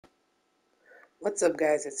What's up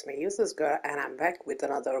guys, it's me Girl, and I'm back with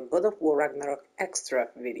another God of War Ragnarok extra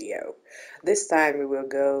video. This time we will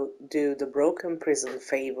go do the Broken Prison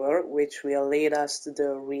favor, which will lead us to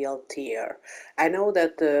the real tier. I know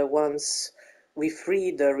that once we free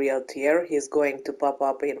the real tier, he's going to pop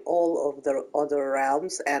up in all of the other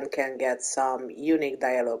realms and can get some unique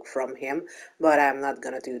dialogue from him, but I'm not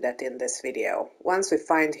gonna do that in this video. Once we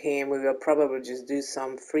find him, we will probably just do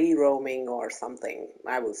some free roaming or something,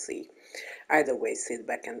 I will see. Either way, sit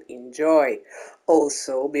back and enjoy.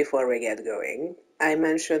 Also, before we get going, I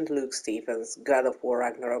mentioned Luke Stevens' God of War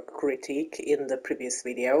Ragnarok critique in the previous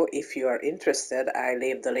video. If you are interested, I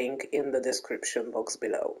leave the link in the description box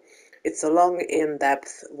below. It's a long,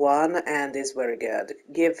 in-depth one and is very good.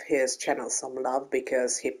 Give his channel some love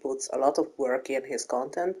because he puts a lot of work in his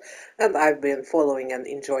content, and I've been following and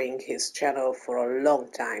enjoying his channel for a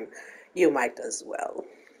long time. You might as well.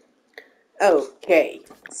 Okay,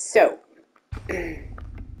 so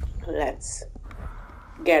let's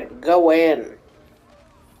get going.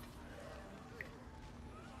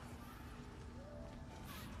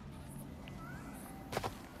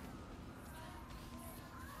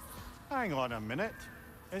 Hang on a minute.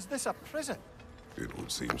 Is this a prison? It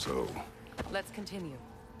would seem so. Let's continue.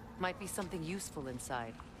 Might be something useful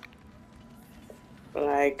inside.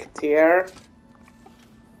 Like tier,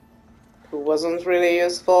 who wasn't really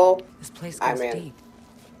useful. This place goes deep.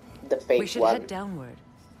 The fake We should one. head downward.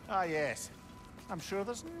 Ah, yes. I'm sure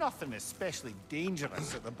there's nothing especially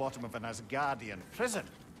dangerous at the bottom of an Asgardian prison.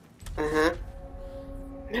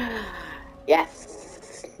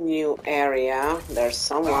 Yes, new area. There's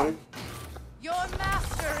someone. Your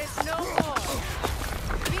master is no more.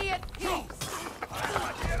 Be at peace.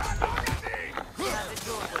 Have it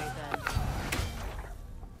your way, then.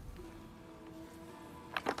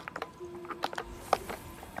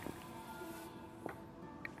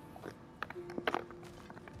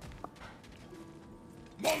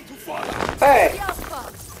 Hey!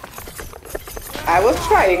 I was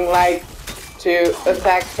trying, like, to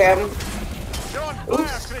attack him.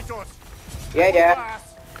 Oops. Kratos. Yeah.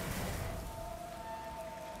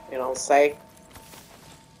 You don't say.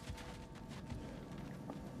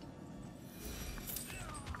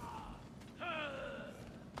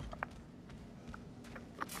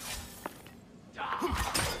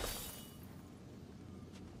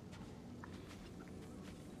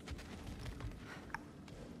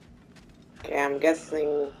 Okay, I'm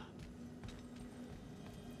guessing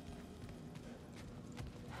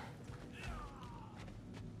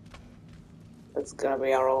that's gonna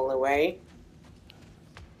be our only way.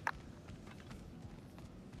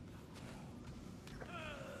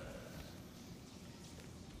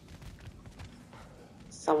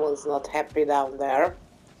 Someone's not happy down there.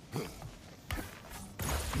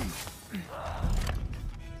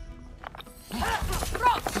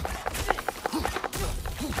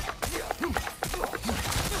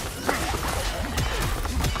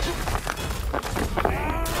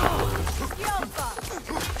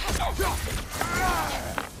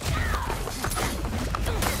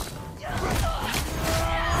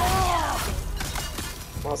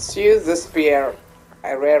 Let's use the spear.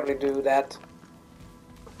 I rarely do that.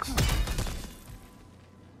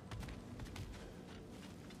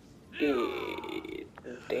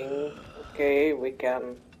 Ding. Okay, we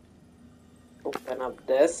can open up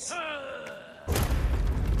this.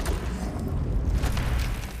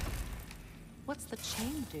 What's the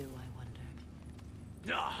chain do, I wonder?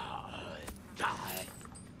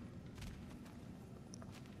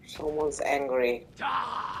 Someone's angry.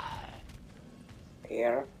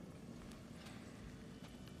 Here.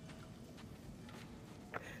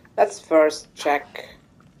 Let's first check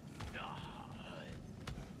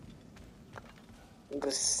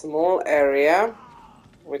the small area,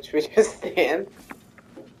 which we just did.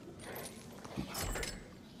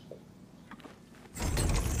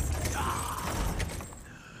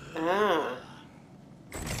 Ah.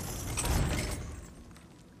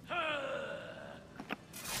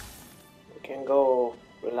 We can go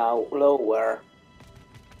lower.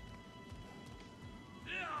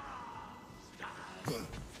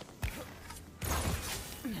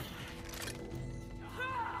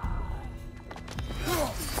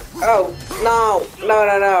 Oh, no,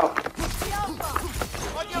 no.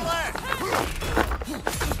 On your left.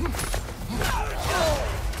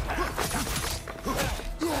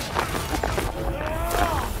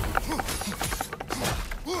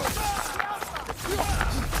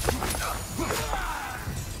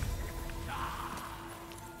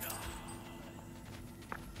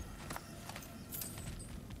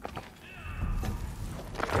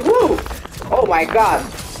 Woo! Oh my god.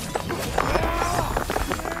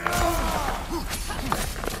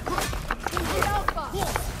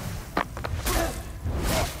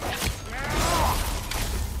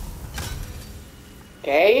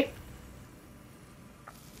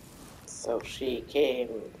 came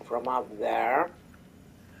from up there.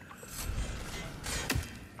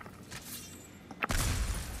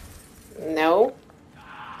 No.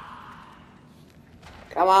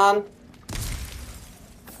 Come on.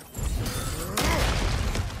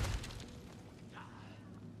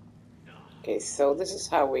 Okay, so this is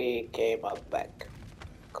how we came up back.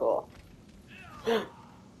 Cool.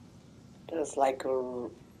 There's like a...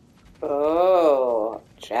 Oh,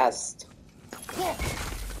 chest.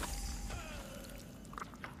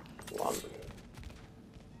 One.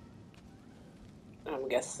 I'm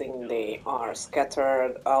guessing they are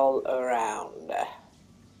scattered all around.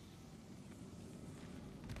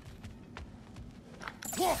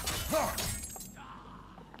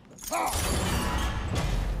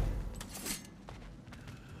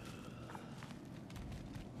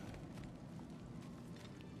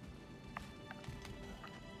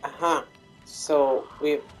 Uh-huh. So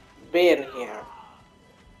we've been here.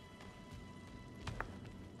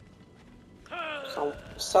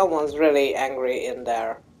 Someone's really angry in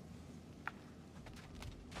there.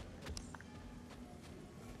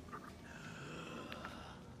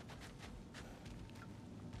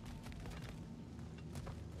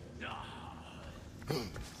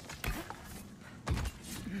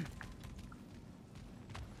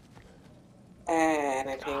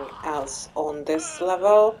 Anything else on this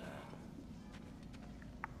level?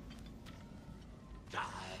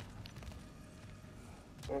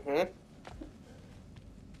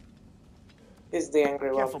 Is the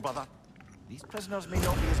angry one. Careful, brother. These prisoners may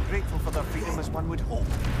not be as grateful for their freedom as one would hope.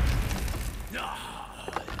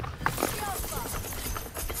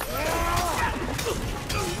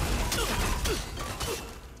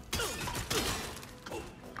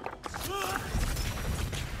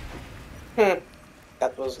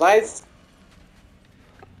 That was nice.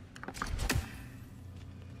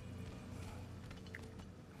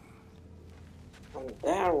 And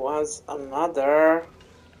there was another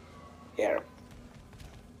here.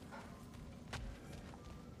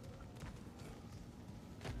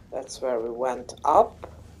 That's where we went up.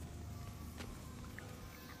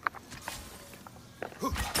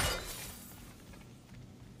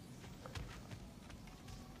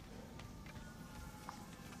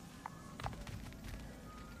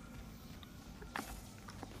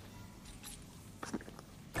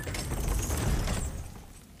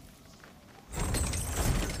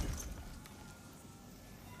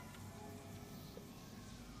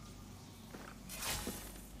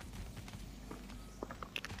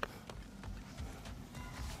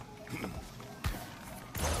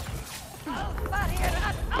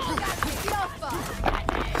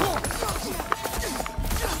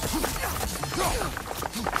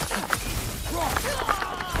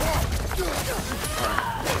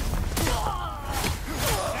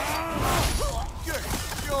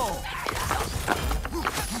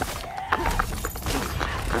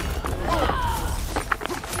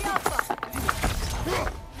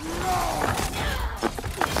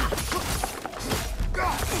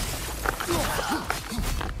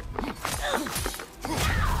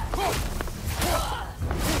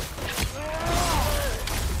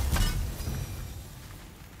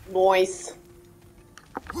 Noise.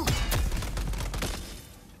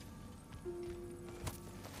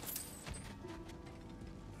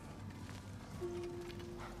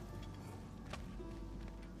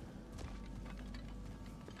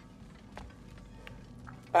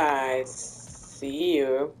 I see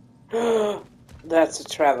you. That's a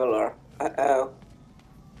traveler. Uh-oh.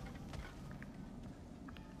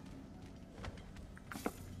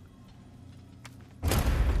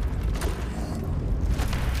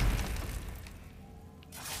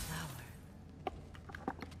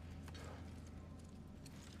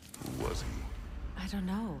 I don't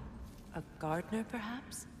know. A gardener,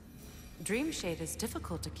 perhaps? Dreamshade is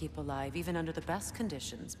difficult to keep alive, even under the best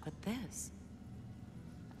conditions, but this...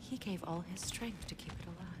 He gave all his strength to keep it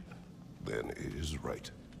alive. Then it is right.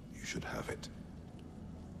 You should have it.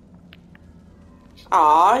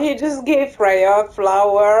 Aw, he just gave Freya a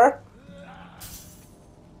flower.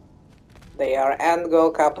 They are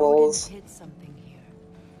end-go couples. Odin hid something here.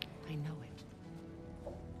 I know it.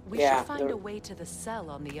 We Yeah, should find a way to the cell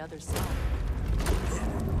on the other side.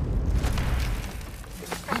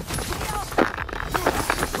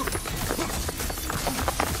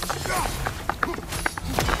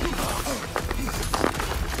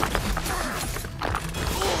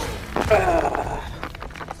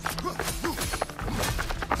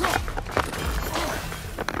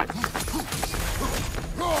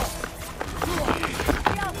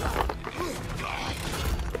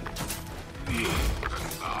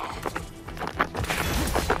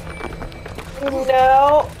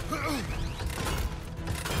 No.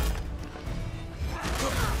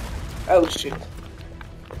 Oh shoot.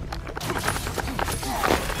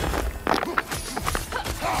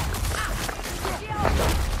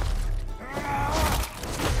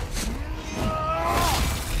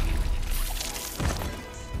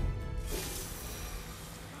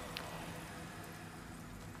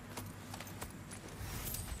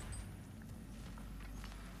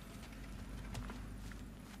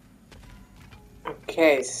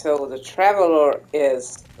 Okay, so the traveler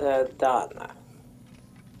is done.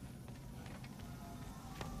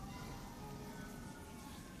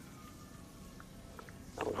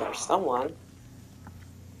 Oh, there's someone.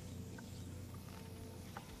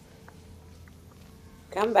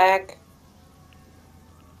 Come back.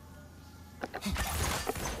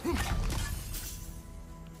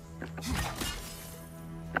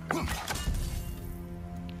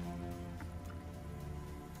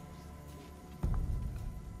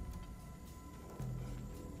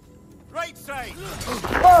 Right side!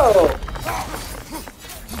 Whoa!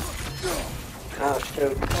 Oh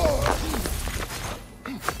shoot.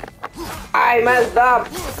 I messed up!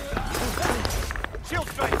 Shield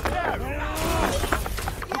strike now!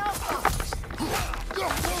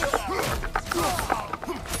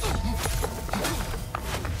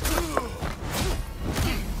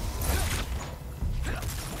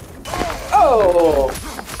 Oh!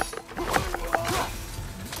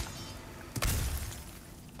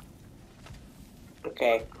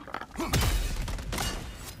 Okay.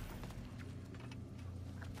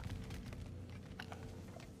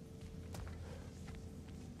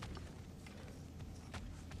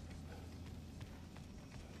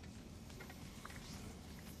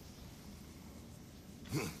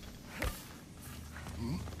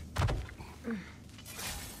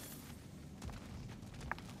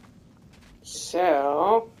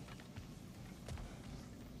 So...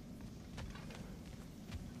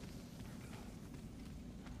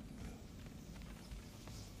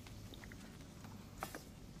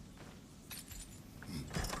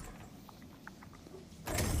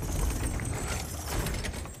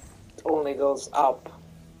 it only goes up.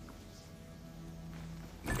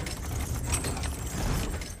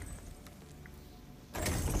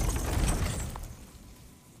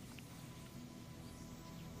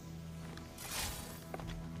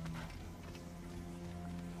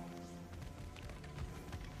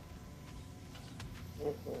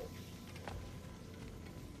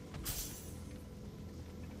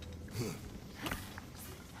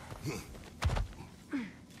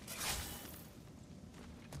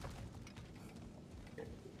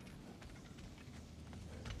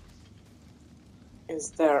 Is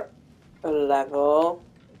there a level?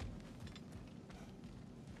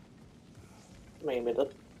 Maybe the...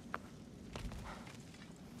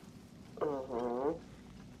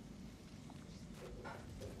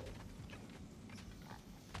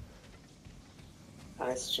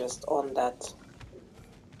 It's just on that.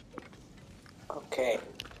 Okay.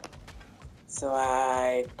 So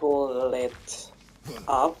I pull it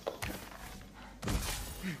up.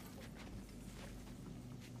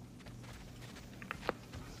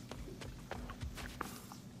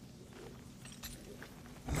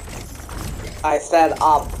 I said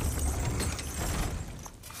up.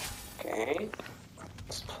 Okay.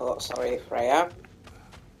 Oh, sorry, Freya.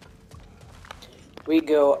 We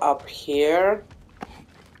go up here.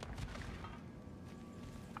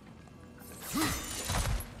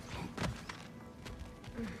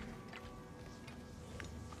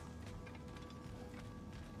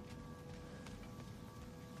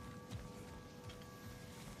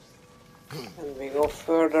 And we go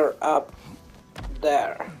further up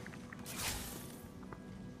there.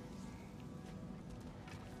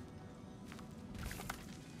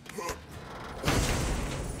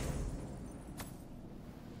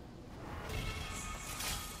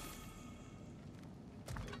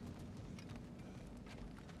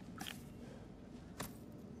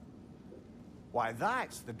 Why,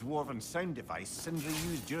 that's the dwarven sound device Sindri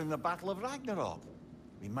used during the Battle of Ragnarok.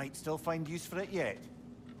 We might still find use for it yet.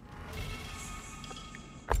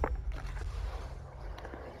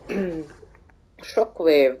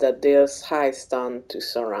 Shockwave that deals high stun to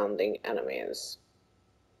surrounding enemies.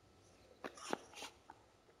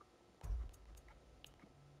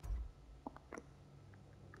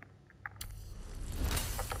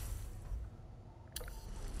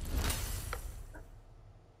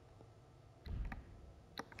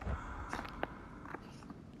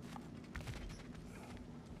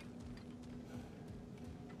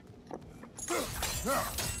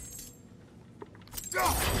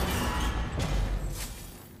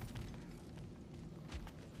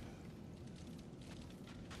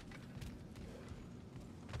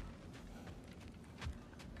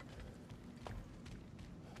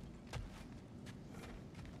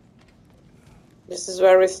 This is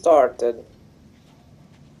where we started.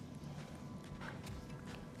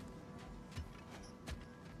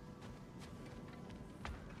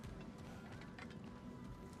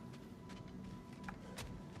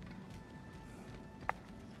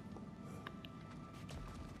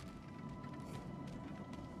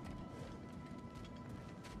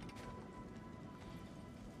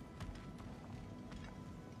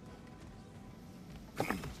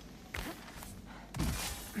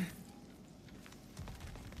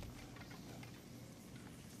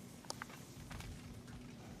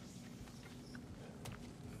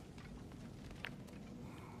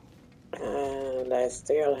 And I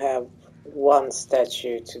still have one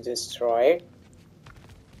statue to destroy.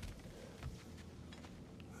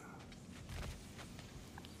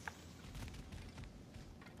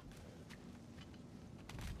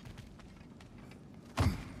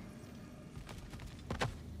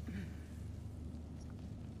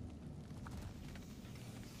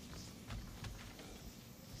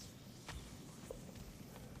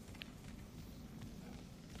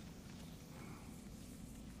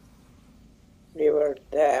 We were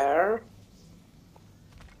there.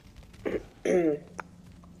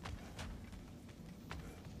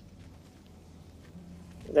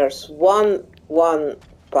 There's one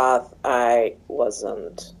path I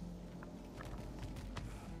wasn't.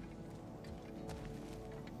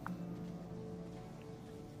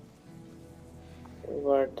 We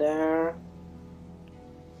were there.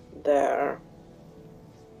 There.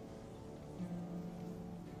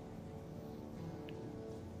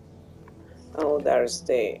 Oh, there's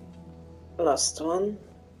the last one.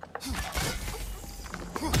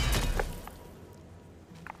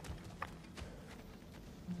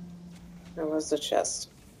 Where was the chest?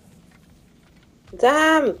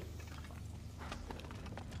 Damn!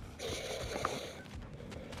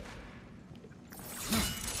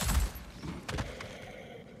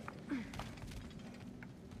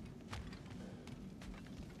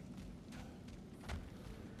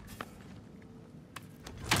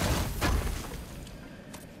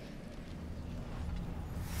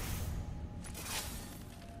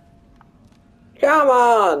 Come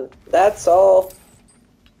on! That's all.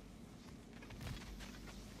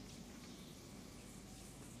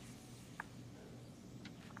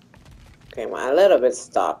 Okay, I'm a little bit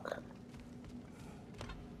stuck.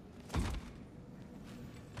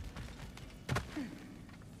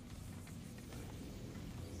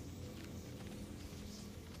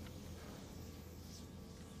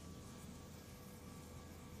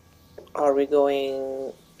 Are we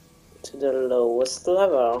going to the lowest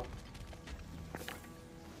level?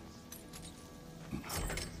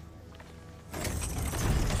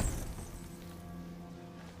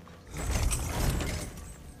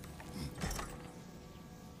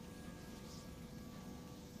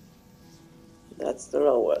 That's the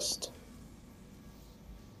lowest.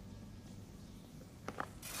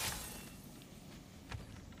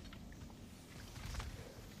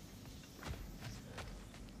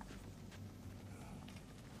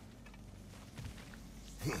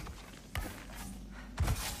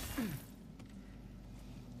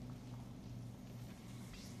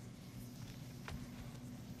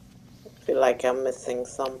 I feel like I'm missing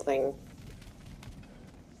something.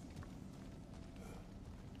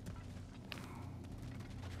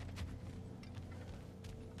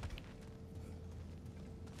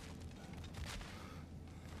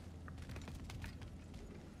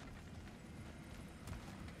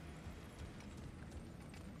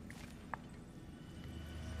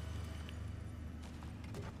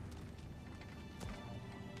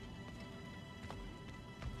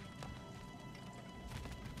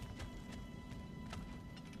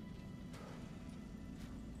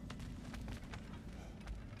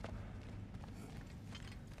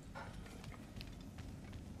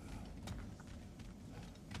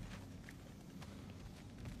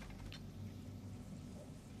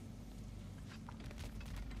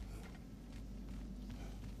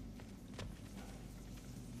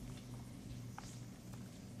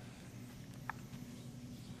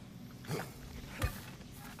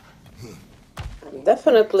 I'm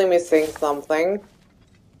definitely missing something.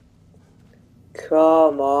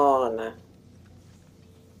 Come on.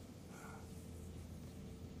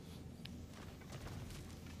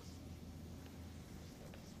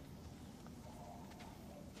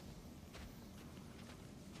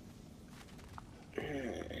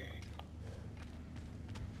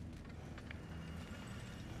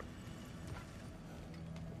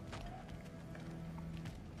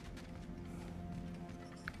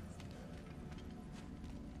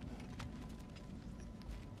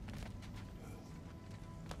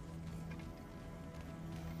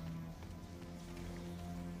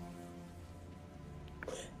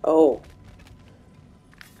 Oh.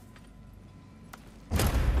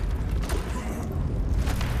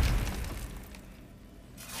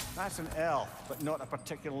 That's an elf, but not a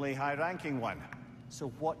particularly high-ranking one. So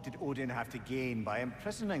what did Odin have to gain by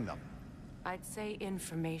imprisoning them? I'd say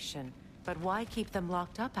information, but why keep them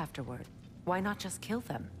locked up afterward? Why not just kill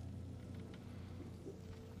them?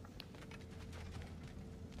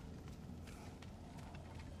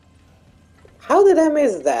 How did I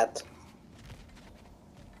miss that?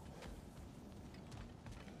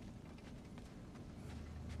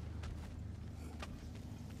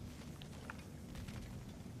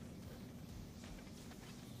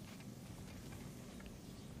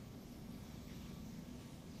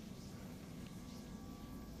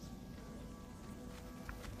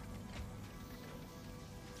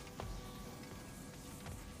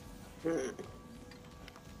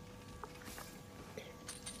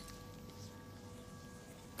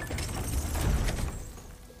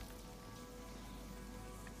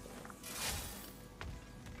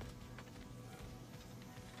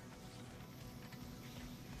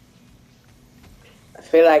 I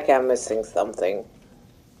feel like I'm missing something.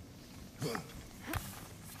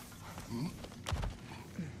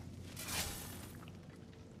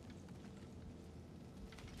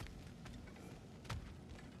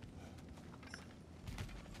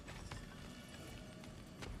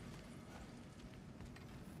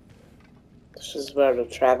 This is where the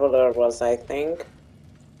traveler was, I think.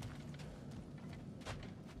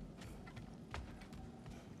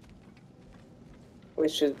 We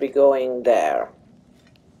should be going there.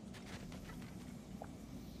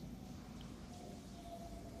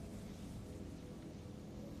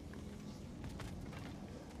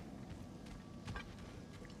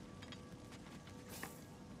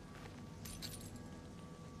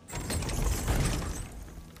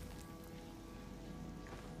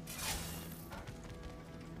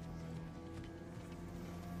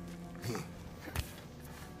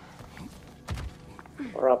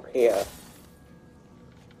 Or up here.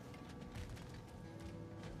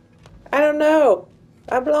 I don't know.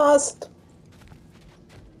 I'm lost.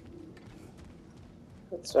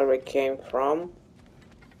 That's where we came from.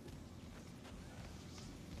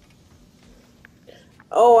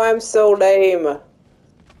 Oh, I'm so lame.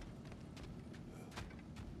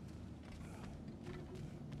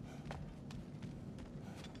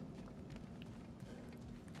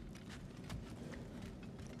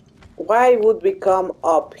 Why would we come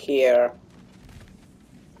up here?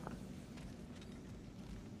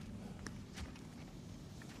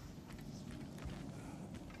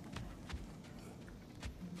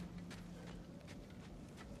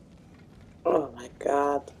 Oh my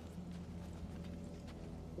god.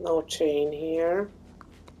 No chain here.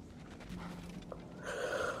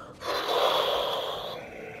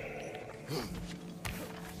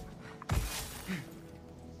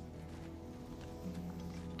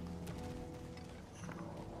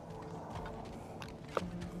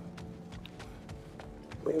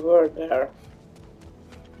 We were there.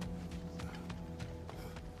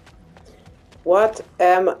 What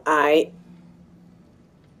am I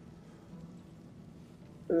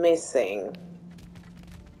missing?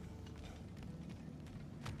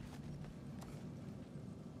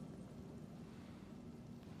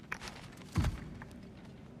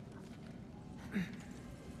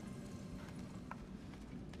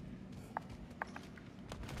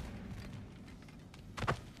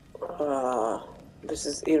 This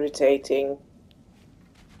is irritating.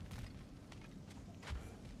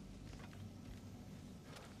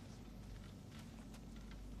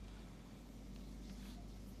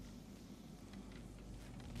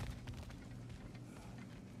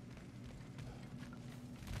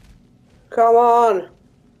 Come on!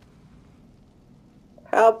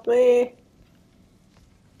 Help me!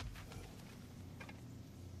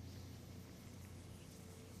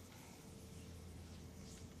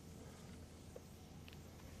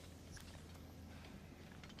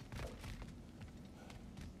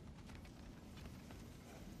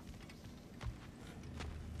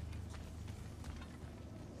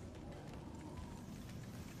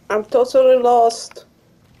 I'm totally lost.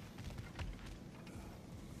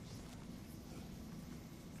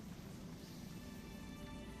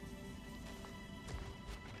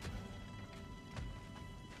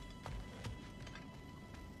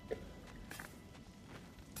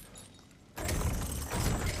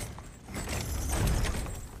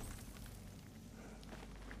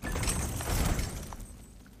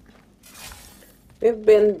 We've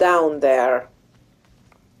been down there.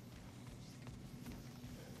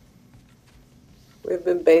 We've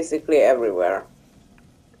been basically everywhere.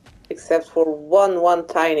 Except for one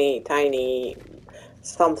tiny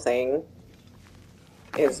Something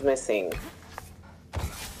is missing.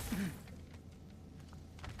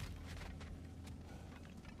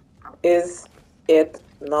 Is it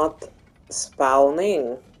not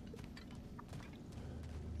spawning?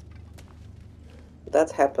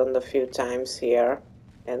 That happened a few times here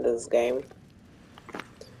in this game.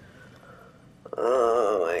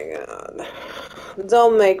 Oh my god.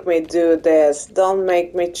 Don't make me do this. Don't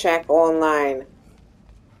make me check online.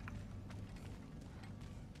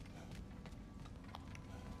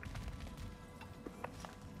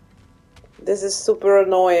 This is super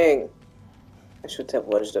annoying. I should have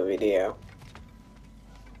watched the video.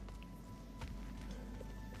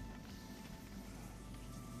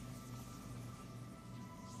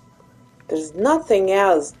 There's nothing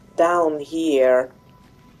else down here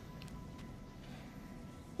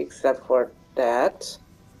except for that.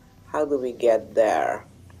 How do we get there?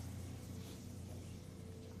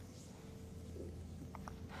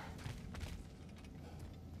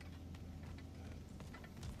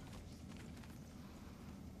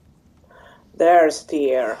 There's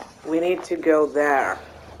Tyr. We need to go there.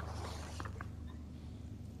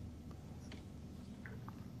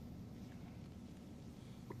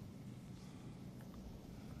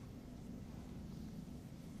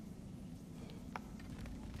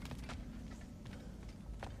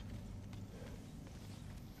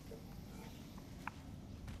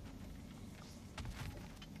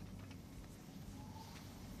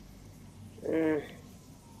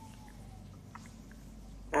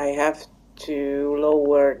 I have to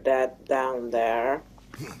lower that down there.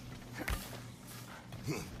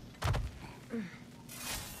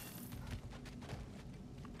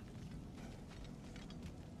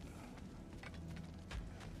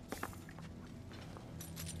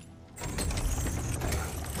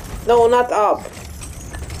 No, not up.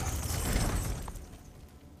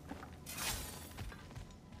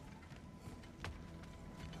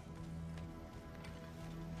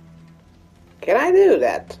 Can I do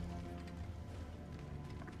that?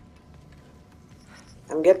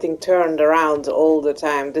 I'm getting turned around all the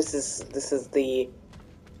time. This is the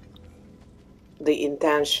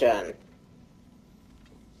intention.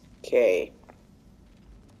 Okay.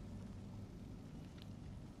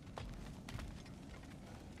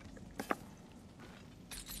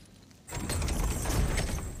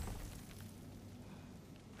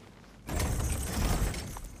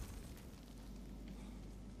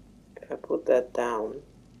 If I put that down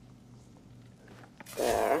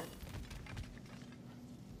there.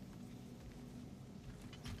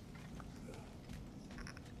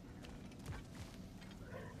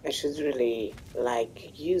 I should really,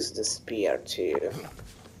 like, use the spear to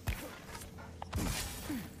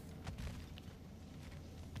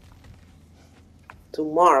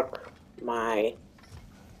mark my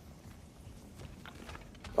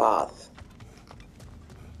path.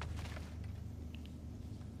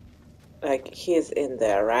 Like, he's in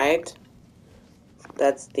there, right?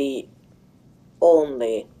 That's the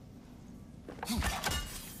only...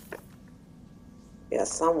 Yeah,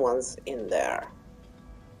 someone's in there.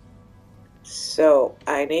 So,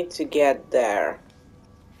 I need to get there.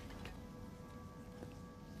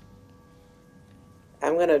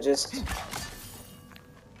 I'm gonna just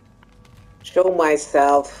show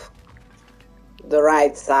myself the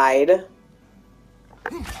right side.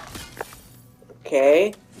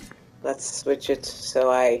 Okay. Let's switch it so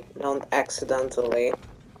I don't accidentally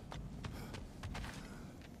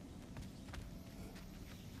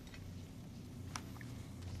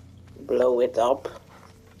blow it up.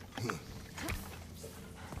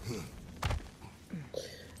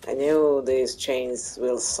 I knew these chains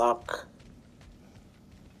will suck.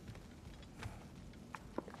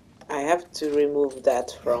 I have to remove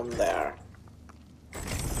that from there,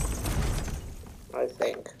 I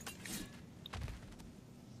think.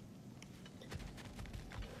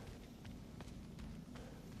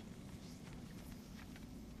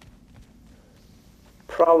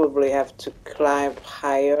 Probably have to climb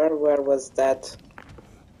higher. Where was that?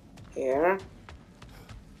 Here.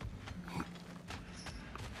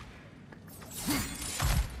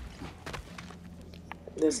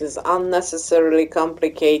 This is unnecessarily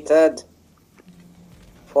complicated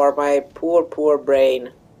for my poor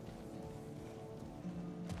brain.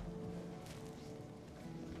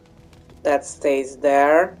 That stays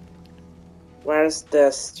there. Where's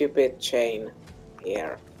the stupid chain?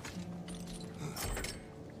 Here.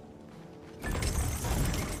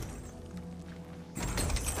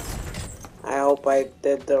 I hope I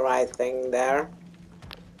did the right thing there.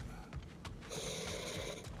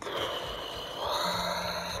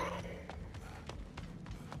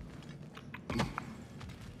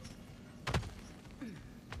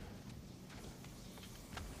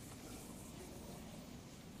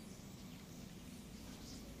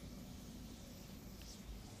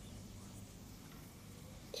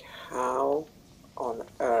 How on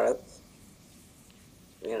earth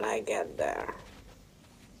will I get there?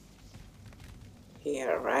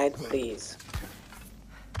 Here, right? Please.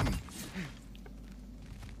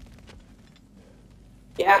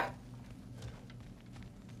 Yeah.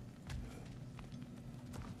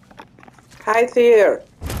 Hi, Tyr.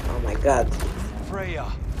 Oh my god.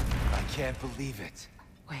 Freya! I can't believe it.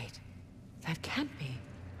 Wait, that can't be.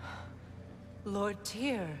 Lord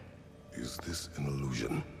Tyr. Is this an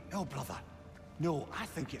illusion? No, brother. No, I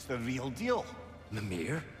think it's the real deal.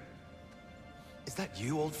 Mimir? Is that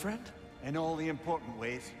you, old friend? In all the important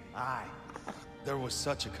ways, aye. There was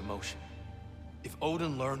such a commotion. If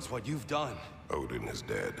Odin learns what you've done... Odin is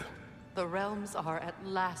dead. The realms are at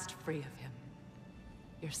last free of him.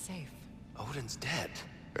 You're safe. Odin's dead.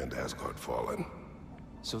 And Asgard fallen.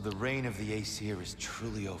 So the reign of the Aesir is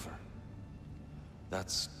truly over.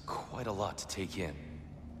 That's quite a lot to take in.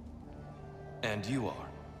 And you are?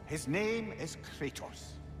 His name is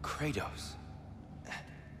Kratos. Kratos.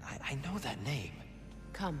 I know that name.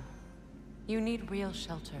 Come. You need real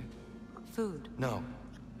shelter. Food. No.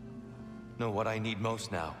 No, what I need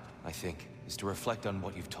most now, I think, is to reflect on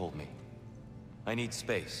what you've told me. I need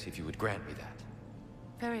space, if you would grant me that.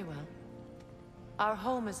 Very well. Our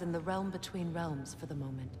home is in the realm between realms for the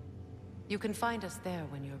moment. You can find us there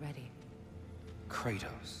when you're ready.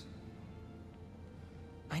 Kratos.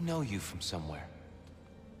 I know you from somewhere.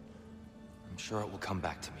 I'm sure it will come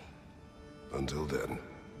back to me. Until then.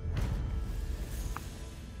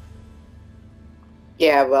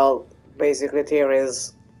 Yeah, well, basically Tyr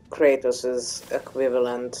is Kratos'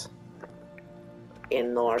 equivalent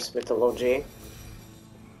in Norse mythology.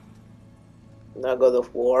 The god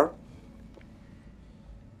of war.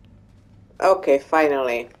 Okay,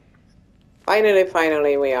 finally.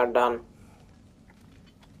 Finally we are done.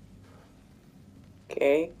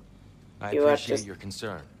 Okay. I You are appreciate just- your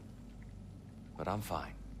concern, but I'm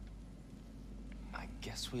fine. I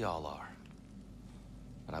guess we all are.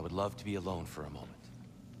 But I would love to be alone for a moment.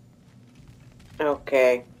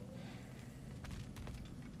 Okay.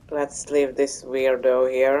 Let's leave this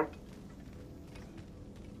weirdo here.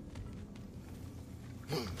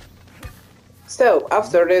 So,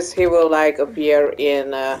 after this he will like appear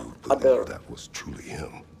in other... That was truly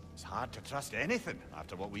him. It's hard to trust anything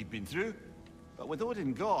after what we've been through. But with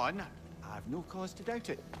Odin gone, I've no cause to doubt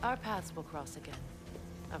it. Our paths will cross again.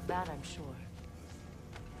 Of that I'm sure.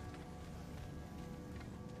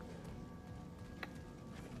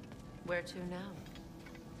 Where to now?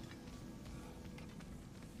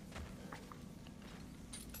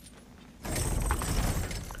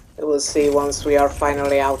 We will see once we are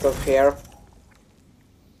finally out of here.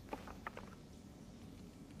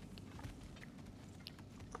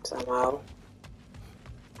 Somehow.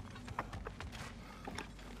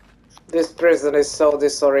 This prison is so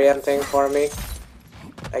disorienting for me.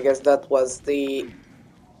 I guess that was the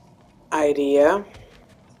idea.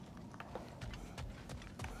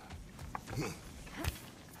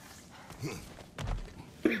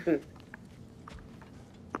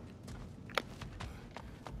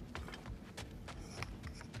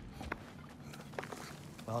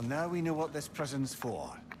 Well, now we know what this prison's for.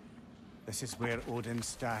 This is where Odin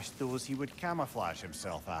stashed those he would camouflage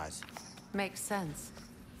himself as. Makes sense.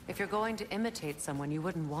 If you're going to imitate someone, you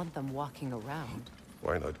wouldn't want them walking around.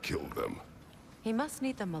 Why not kill them? He must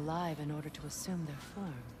need them alive in order to assume their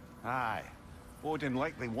form. Aye. Odin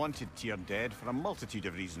likely wanted Tyr dead for a multitude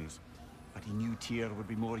of reasons. But he knew Tyr would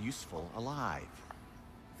be more useful alive.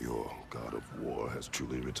 Your god of war has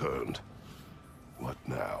truly returned. What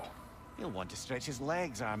now? He'll want to stretch his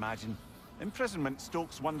legs, I imagine. Imprisonment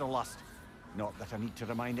stokes wanderlust. Not that I need to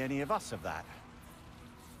remind any of us of that.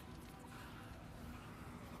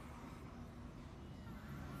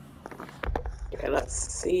 Okay, let's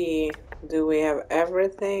see. Do we have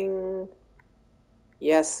everything?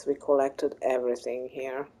 Yes, we collected everything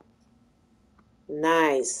here.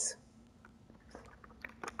 Nice.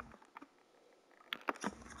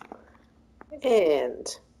 And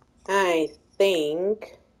I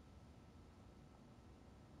think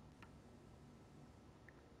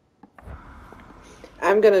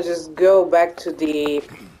I'm gonna just go back to the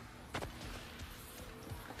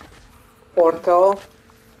portal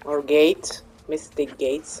or gate, mystic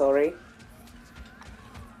gate, sorry,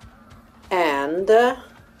 and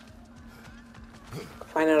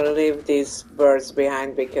finally leave these birds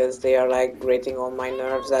behind because they are like grating on my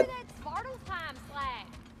nerves. That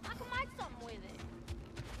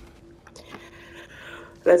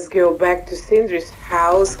let's go back to Sindri's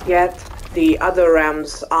house, get the other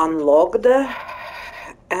realms unlocked,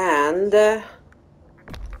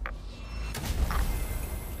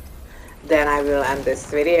 then I will end this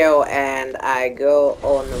video and I go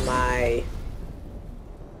on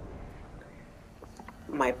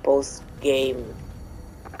my post game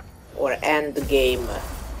or end game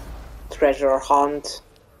treasure hunt.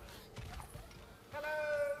 Hello!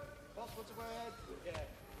 What's the word? Yeah,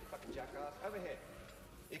 you fucking jackass. Over here.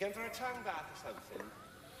 You going for a tongue bath or something?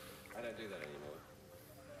 I don't do that anymore.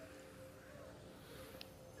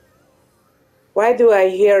 Why do I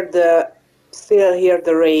still hear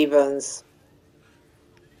the ravens?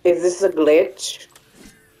 Is this a glitch?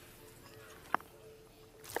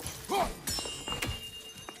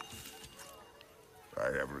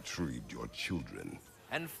 I have retrieved your children.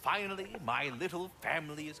 And finally, my little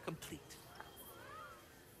family is complete.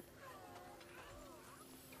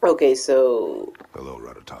 Okay, so... Hello,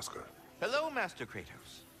 Ratatoska. Hello, Master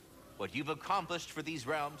Kratos. What you've accomplished for these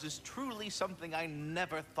realms is truly something I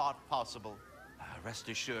never thought possible. Rest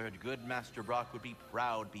assured, good Master Brock would be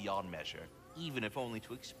proud beyond measure, even if only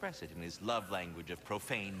to express it in his love language of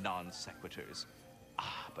profane non-sequiturs.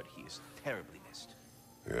 But he is terribly missed.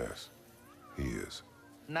 Yes, he is.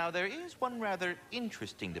 Now, there is one rather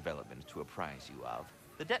interesting development to apprise you of.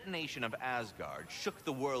 The detonation of Asgard shook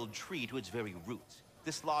the world tree to its very roots,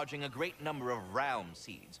 dislodging a great number of realm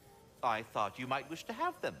seeds. I thought you might wish to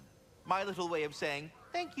have them. My little way of saying,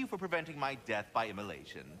 thank you for preventing my death by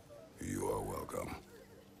immolation. You are welcome.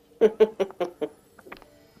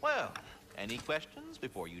 Well, any questions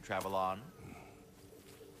before you travel on?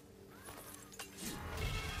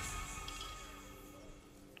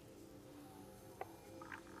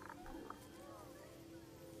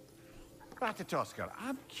 Ratatoskr,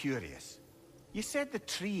 I'm curious. You said the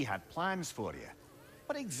tree had plans for you.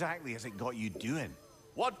 What exactly has it got you doing?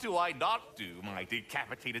 What do I not do, my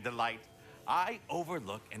decapitated delight? I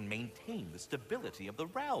overlook and maintain the stability of the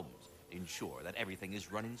realms, ensure that everything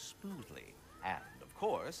is running smoothly, and, of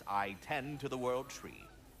course, I tend to the world tree.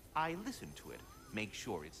 I listen to it, make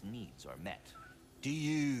sure its needs are met. Do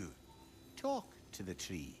you talk to the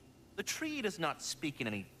tree? The tree does not speak in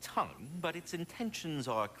any tongue, but its intentions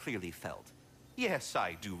are clearly felt. Yes,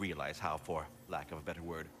 I do realize how, for lack of a better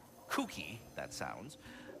word, kooky that sounds,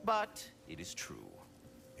 but it is true.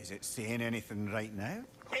 Is it saying anything right now?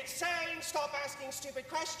 It's saying stop asking stupid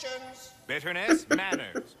questions! Bitterness,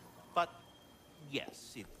 manners. But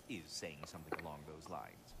yes, it is saying something along those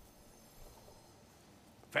lines.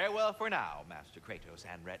 Farewell for now, Master Kratos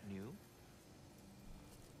and retinue.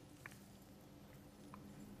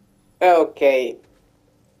 Okay.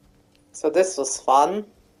 So this was fun.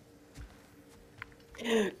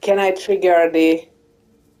 Can I trigger the...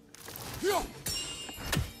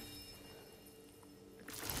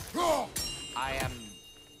 I am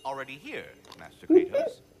already here, Master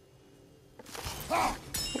Kratos.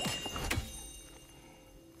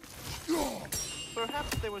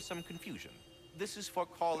 Perhaps there was some confusion. This is for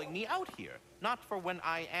calling me out here, not for when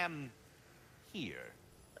I am here.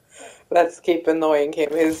 Let's keep annoying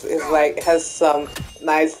him. He's like, has some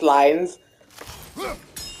nice lines. Do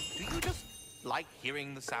you just like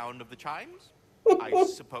hearing the sound of the chimes? I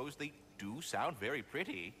suppose they do sound very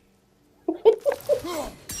pretty.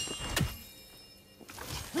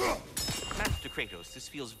 Master Kratos, this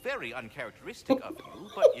feels very uncharacteristic of you,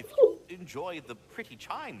 but if you enjoy the pretty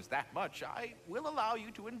chimes that much, I will allow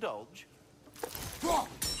you to indulge.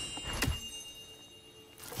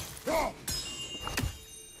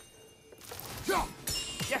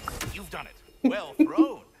 Yes, you've done it. Well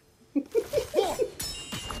thrown.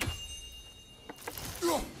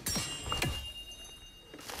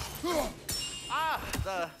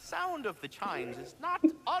 The sound of the chimes is not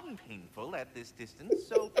unpainful at this distance,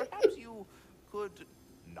 so perhaps you could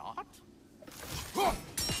not?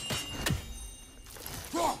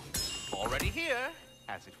 Already here,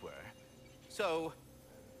 as it were. So...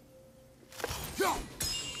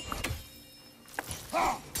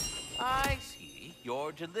 I see.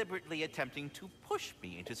 You're deliberately attempting to push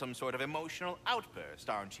me into some sort of emotional outburst,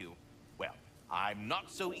 aren't you? Well, I'm not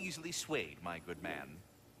so easily swayed, my good man.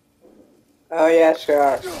 Oh yeah,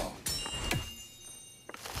 sure.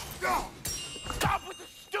 Stop with the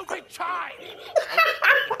stupid chime!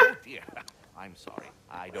 Oh dear. I'm sorry.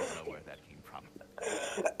 I don't know where that came from.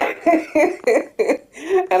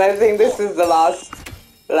 And I think this is the last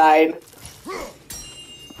line.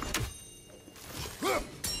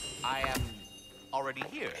 I am already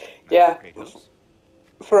here, Master Yeah. Kratos.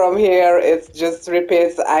 From here, it just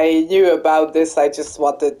repeats. I knew about this, I just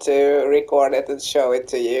wanted to record it and show it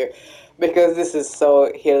to you. Because this is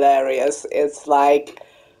so hilarious. It's like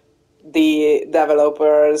the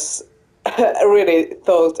developers really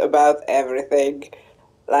thought about everything.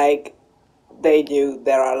 Like, they knew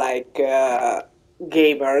there are like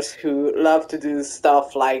gamers who love to do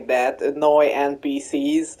stuff like that, annoy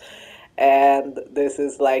NPCs, and this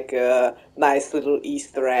is like a nice little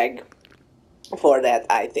Easter egg for that,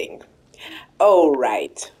 I think.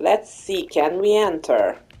 Alright, let's see, can we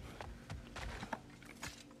enter?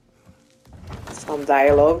 Some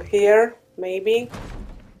dialogue here, maybe?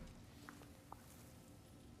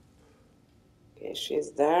 Okay,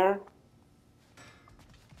 she's there.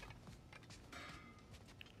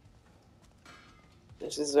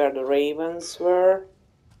 This is where the ravens were.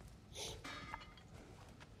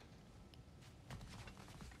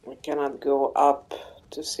 We cannot go up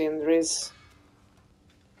to Sindri's.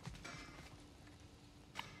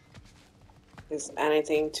 Is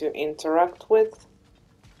anything to interact with?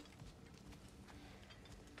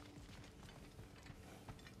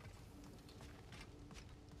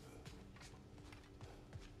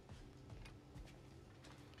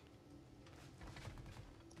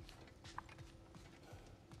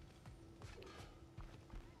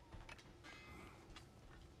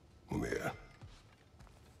 Mimir,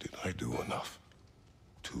 did I do enough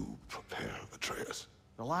to prepare Atreus?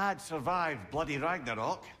 The lad survived bloody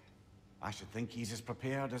Ragnarok. I should think he's as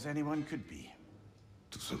prepared as anyone could be.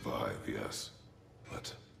 To survive, yes.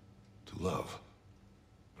 But to love,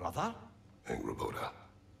 Brother? Angrboda,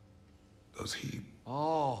 does he...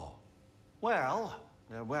 Oh. Well,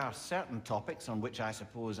 there were certain topics on which I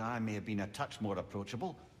suppose I may have been a touch more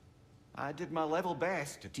approachable. I did my level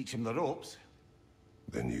best to teach him the ropes.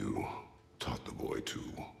 Then you taught the boy to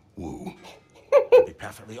woo? To be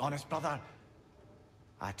perfectly honest, brother,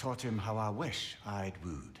 I taught him how I wish I'd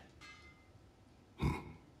wooed.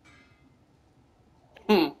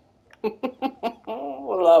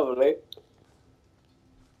 Lovely.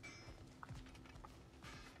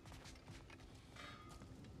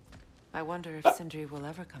 I wonder if Sindri will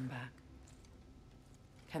ever come back.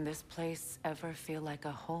 Can this place ever feel like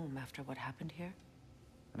a home after what happened here?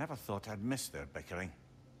 I never thought I'd miss their bickering.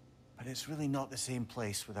 But it's really not the same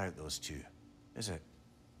place without those two, is it?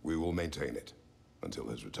 We will maintain it until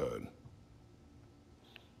his return.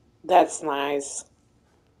 That's nice.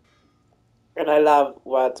 And I love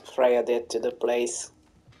what Freya did to the place.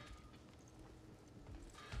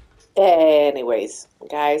 Anyways,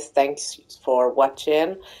 guys, thanks for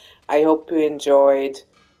watching. I hope you enjoyed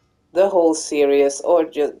the whole series, or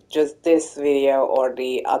just this video or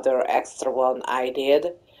the other extra one I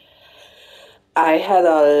did. I had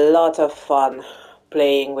a lot of fun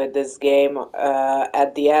playing with this game.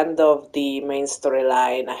 At the end of the main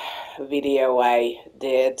storyline video I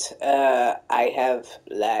did, I have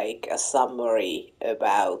like a summary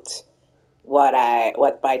about what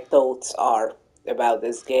my thoughts are about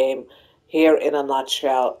this game. Here in a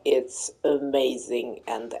nutshell, it's amazing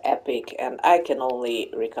and epic, and I can only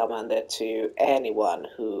recommend it to anyone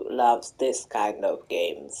who loves this kind of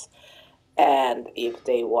games. And if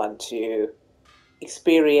they want to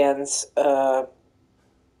experience a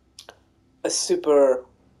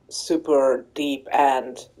super deep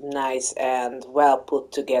and nice and well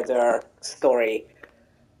put together story,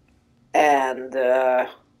 and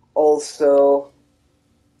also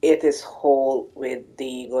it is whole with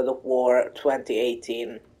the God of War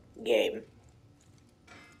 2018 game.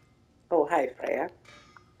 Oh, hi Freya.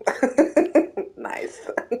 Nice.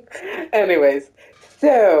 Anyways,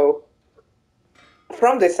 so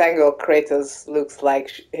from this angle, Kratos looks like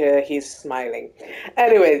he's smiling.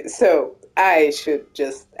 Anyway, so I should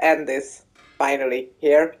just end this finally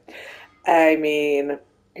here. I mean,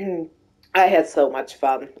 I had so much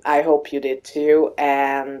fun. I hope you did too.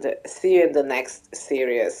 And see you in the next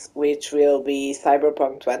series, which will be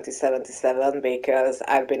Cyberpunk 2077, because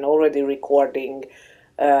I've been already recording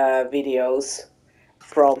videos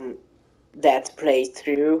from that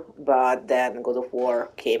playthrough, but then God of War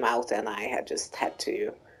came out and I had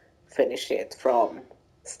to finish it from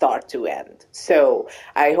start to end. So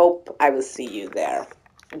I hope I will see you there.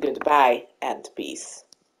 Goodbye and peace.